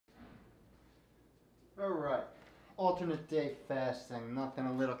Alright, alternate day fasting, nothing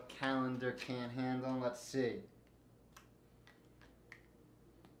a little calendar can't handle. Let's see.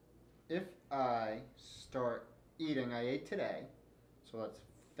 If I start eating, I ate today, so let's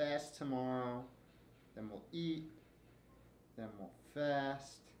fast tomorrow, then we'll eat, then we'll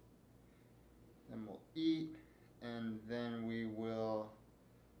fast, then we'll eat, and then we will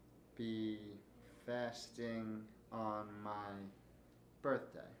be fasting on my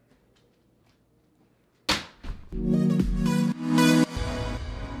birthday.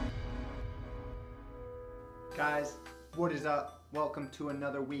 Guys, what is up? Welcome to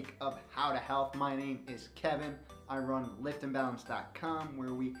another week of How to Health. My name is Kevin. I run liftandbalance.com,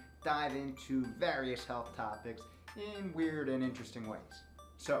 where we dive into various health topics in weird and interesting ways.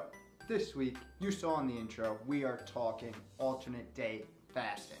 So, this week, you saw in the intro, we are talking alternate day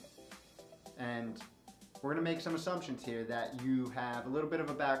fasting. And we're going to make some assumptions here that you have a little bit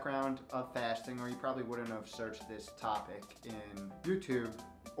of a background of fasting, or you probably wouldn't have searched this topic in YouTube,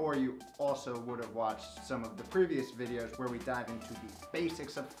 or you also would have watched some of the previous videos where we dive into the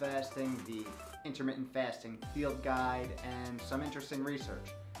basics of fasting, the intermittent fasting field guide, and some interesting research.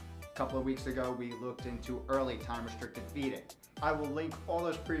 A couple of weeks ago, we looked into early time-restricted feeding. I will link all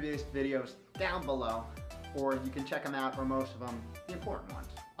those previous videos down below, or you can check them out, or most of them, the important ones,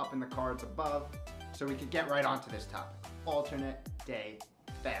 up in the cards above, so we could get right onto this topic. Alternate day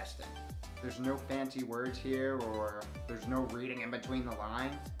fasting. There's no fancy words here, or there's no reading in between the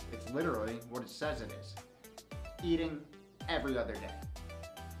lines. It's literally what it says it is. Eating every other day.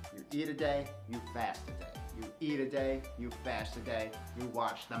 You eat a day, you fast a day. You eat a day, you fast a day, you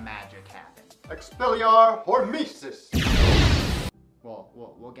watch the magic happen. Expelliar hormesis! Well,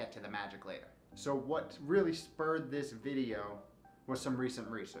 we'll get to the magic later. So what really spurred this video was some recent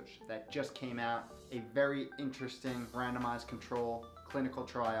research that just came out, a very interesting randomized control clinical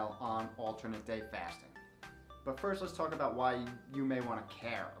trial on alternate day fasting. But first, let's talk about why you may want to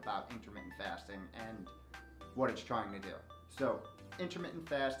care about intermittent fasting and what it's trying to do. So, intermittent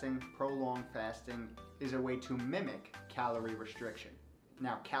fasting, prolonged fasting, is a way to mimic calorie restriction.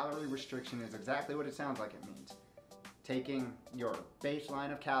 Now, calorie restriction is exactly what it sounds like it means. Taking your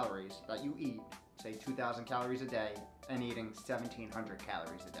baseline of calories that you eat, say 2,000 calories a day, and eating 1,700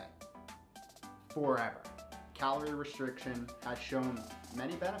 calories a day. Forever. Calorie restriction has shown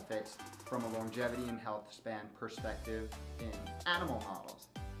many benefits from a longevity and health span perspective in animal models.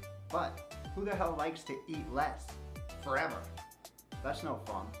 But who the hell likes to eat less forever? That's no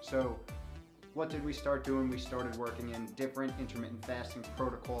fun. So what did we start doing? We started working in different intermittent fasting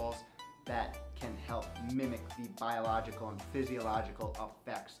protocols that can help mimic the biological and physiological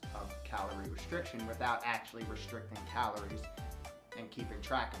effects of calorie restriction without actually restricting calories and keeping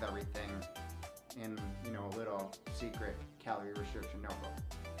track of everything in, a little secret calorie restriction notebook.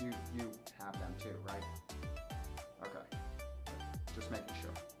 You have them too, right? Okay, just making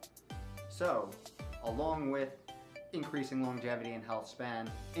sure. So, along with increasing longevity and health span,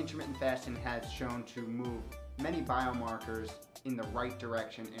 intermittent fasting has shown to move many biomarkers in the right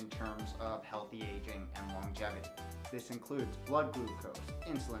direction in terms of healthy aging and longevity. This includes blood glucose,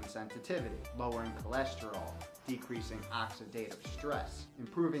 insulin sensitivity, lowering cholesterol, decreasing oxidative stress,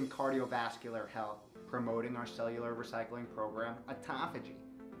 improving cardiovascular health, promoting our cellular recycling program, autophagy,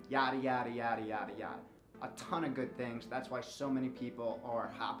 yada yada yada yada yada. A ton of good things. That's why so many people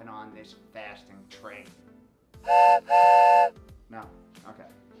are hopping on this fasting train. No, okay,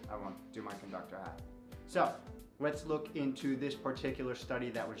 I won't do my conductor hat. So, let's look into this particular study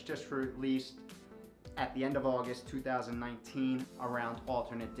that was just released at the end of August 2019 around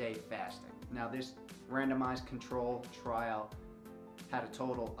alternate day fasting. Now, this randomized control trial had a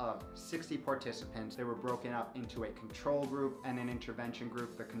total of 60 participants. They were broken up into a control group and an intervention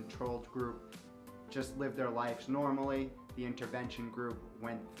group. The controlled group just lived their lives normally. The intervention group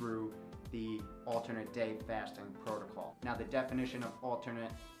went through the alternate day fasting protocol. Now, the definition of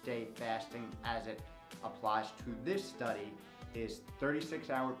alternate day fasting as it applies to this study is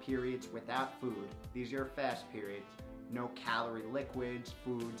 36-hour periods without food. These are your fast periods. No calorie liquids,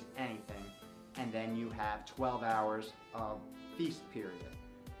 foods, anything. And then you have 12 hours of feast period,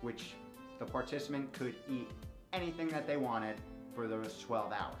 which the participant could eat anything that they wanted for those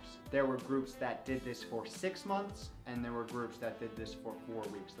 12 hours. There were groups that did this for 6 months, and there were groups that did this for 4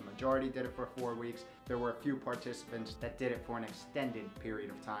 weeks. The majority did it for 4 weeks. There were a few participants that did it for an extended period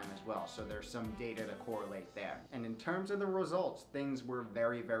of time as well, so there's some data to correlate there. And in terms of the results, things were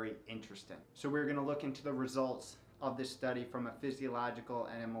very, very interesting. So we're gonna look into the results of this study from a physiological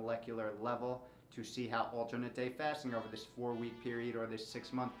and a molecular level to see how alternate day fasting over this 4-week period or this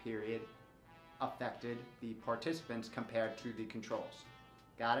 6-month period affected the participants compared to the controls.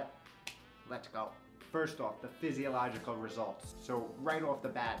 Got it? Let's go. First off, the physiological results. So right off the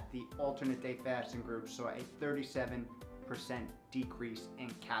bat, the alternate day fasting group saw a 37% decrease in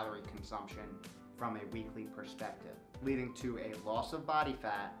calorie consumption from a weekly perspective, leading to a loss of body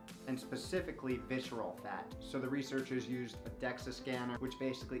fat and specifically visceral fat. So the researchers used a DEXA scanner, which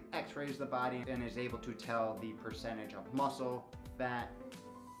basically x-rays the body and is able to tell the percentage of muscle, fat,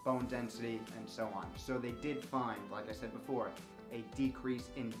 bone density, and so on. So they did find, like I said before, a decrease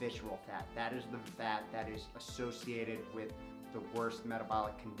in visceral fat. That is the fat that is associated with the worst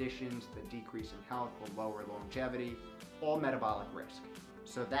metabolic conditions, the decrease in health, the lower longevity, all metabolic risk.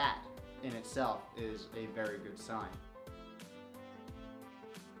 So that in itself is a very good sign.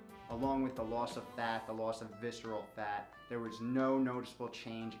 Along with the loss of fat, the loss of visceral fat, there was no noticeable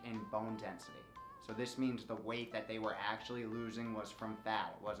change in bone density. So this means the weight that they were actually losing was from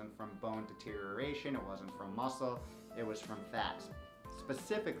fat. It wasn't from bone deterioration, it wasn't from muscle, it was from fats.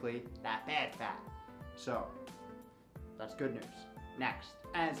 Specifically, that bad fat. So, that's good news. Next,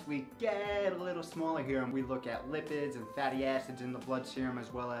 as we get a little smaller here and we look at lipids and fatty acids in the blood serum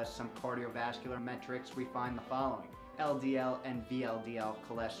as well as some cardiovascular metrics, we find the following. LDL and VLDL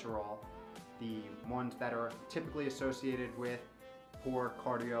cholesterol, the ones that are typically associated with poor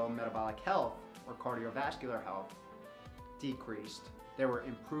cardiometabolic health or cardiovascular health, decreased. There were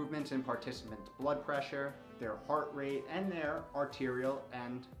improvements in participants' blood pressure, their heart rate, and their arterial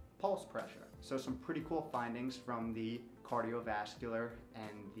and pulse pressure. So some pretty cool findings from the cardiovascular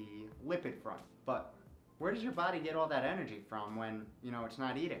and the lipid front. But where does your body get all that energy from when, it's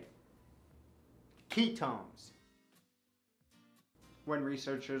not eating? Ketones. When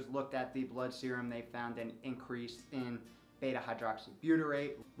researchers looked at the blood serum, they found an increase in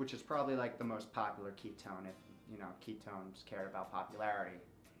beta-hydroxybutyrate, which is probably like the most popular ketone if, ketones cared about popularity.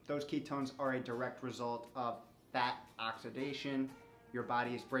 Those ketones are a direct result of fat oxidation. Your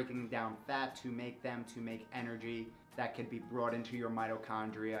body is breaking down fat to make energy that could be brought into your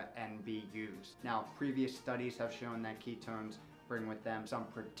mitochondria and be used. Now, previous studies have shown that ketones bring with them some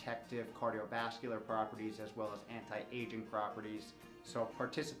protective cardiovascular properties as well as anti-aging properties. So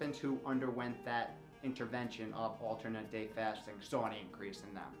participants who underwent that intervention of alternate day fasting saw an increase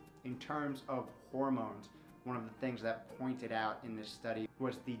in them. In terms of hormones, one of the things that pointed out in this study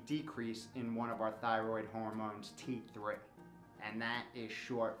was the decrease in one of our thyroid hormones, T3. And that is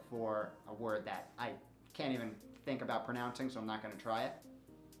short for a word that I can't even think about pronouncing, so I'm not going to try it.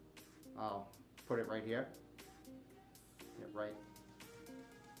 I'll put it right here. Yeah, right.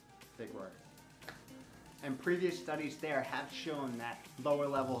 Big word. And previous studies there have shown that lower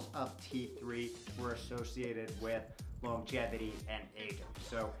levels of T3 were associated with longevity and aging.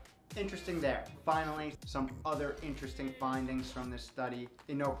 So interesting there. Finally, some other interesting findings from this study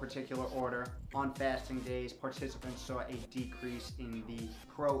in no particular order. On fasting days, participants saw a decrease in the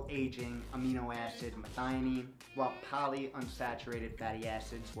pro-aging amino acid methionine, while polyunsaturated fatty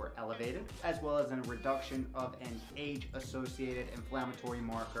acids were elevated, as well as a reduction of an age-associated inflammatory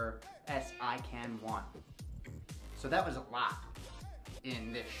marker, SICAN1. So that was a lot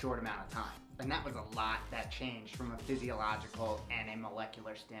in this short amount of time. And that was a lot that changed from a physiological and a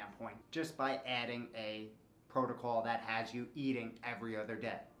molecular standpoint just by adding a protocol that has you eating every other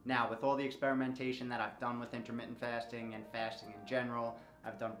day. Now, with all the experimentation that I've done with intermittent fasting and fasting in general,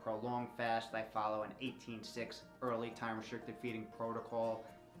 I've done prolonged fast. I follow an 18-6 early time restricted feeding protocol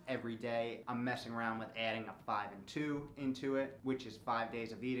every day. I'm messing around with adding a 5 and 2 into it, which is 5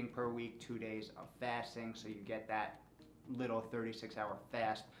 days of eating per week, 2 days of fasting, so you get that little 36-hour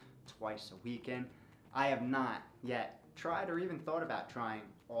fast twice a weekend. I have not yet tried or even thought about trying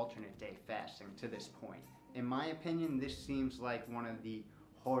alternate day fasting to this point. In my opinion, this seems like one of the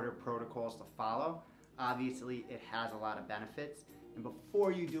harder protocols to follow. Obviously, it has a lot of benefits. And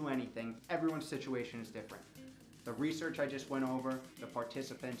before you do anything, everyone's situation is different. The research I just went over, the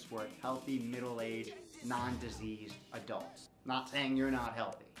participants were healthy, middle-aged, non-diseased adults. Not saying you're not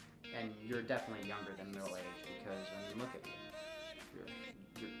healthy, and you're definitely younger than middle-aged because when you look at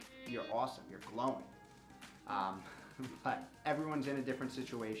you, you're awesome, you're glowing. But everyone's in a different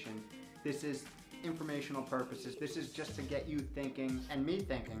situation. This is informational purposes. This is just to get you thinking, and me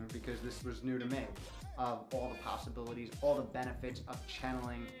thinking, because this was new to me, of all the possibilities, all the benefits of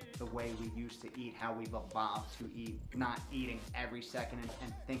channeling the way we used to eat, how we've evolved to eat, not eating every second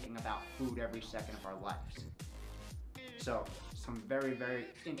and thinking about food every second of our lives. So, some very, very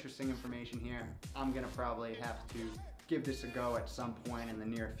interesting information here. I'm gonna probably have to give this a go at some point in the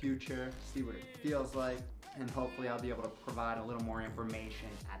near future, see what it feels like, and hopefully I'll be able to provide a little more information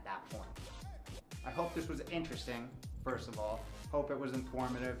at that point. I hope this was interesting, first of all. Hope it was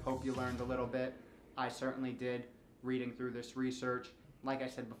informative, hope you learned a little bit. I certainly did reading through this research. Like I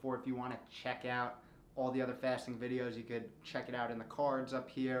said before, if you want to check out all the other fasting videos, you could check it out in the cards up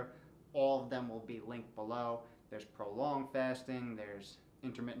here. All of them will be linked below. There's prolonged fasting, there's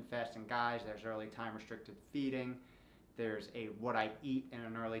intermittent fasting guys, there's early time restricted feeding, there's a what I eat in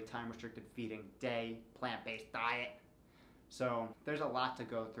an early time restricted feeding day, plant-based diet. So there's a lot to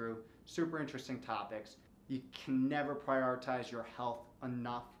go through. Super interesting topics. You can never prioritize your health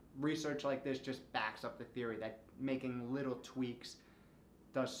enough. Research like this just backs up the theory that making little tweaks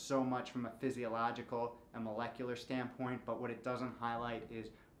does so much from a physiological and molecular standpoint, but what it doesn't highlight is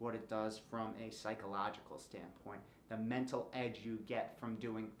what it does from a psychological standpoint. The mental edge you get from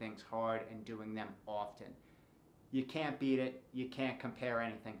doing things hard and doing them often. You can't beat it. You can't compare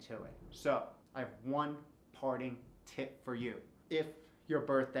anything to it. So I have one parting tip for you. If your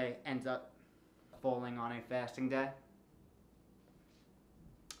birthday ends up falling on a fasting day,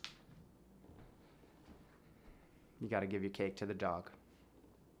 you got to give your cake to the dog.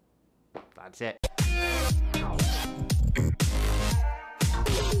 That's it.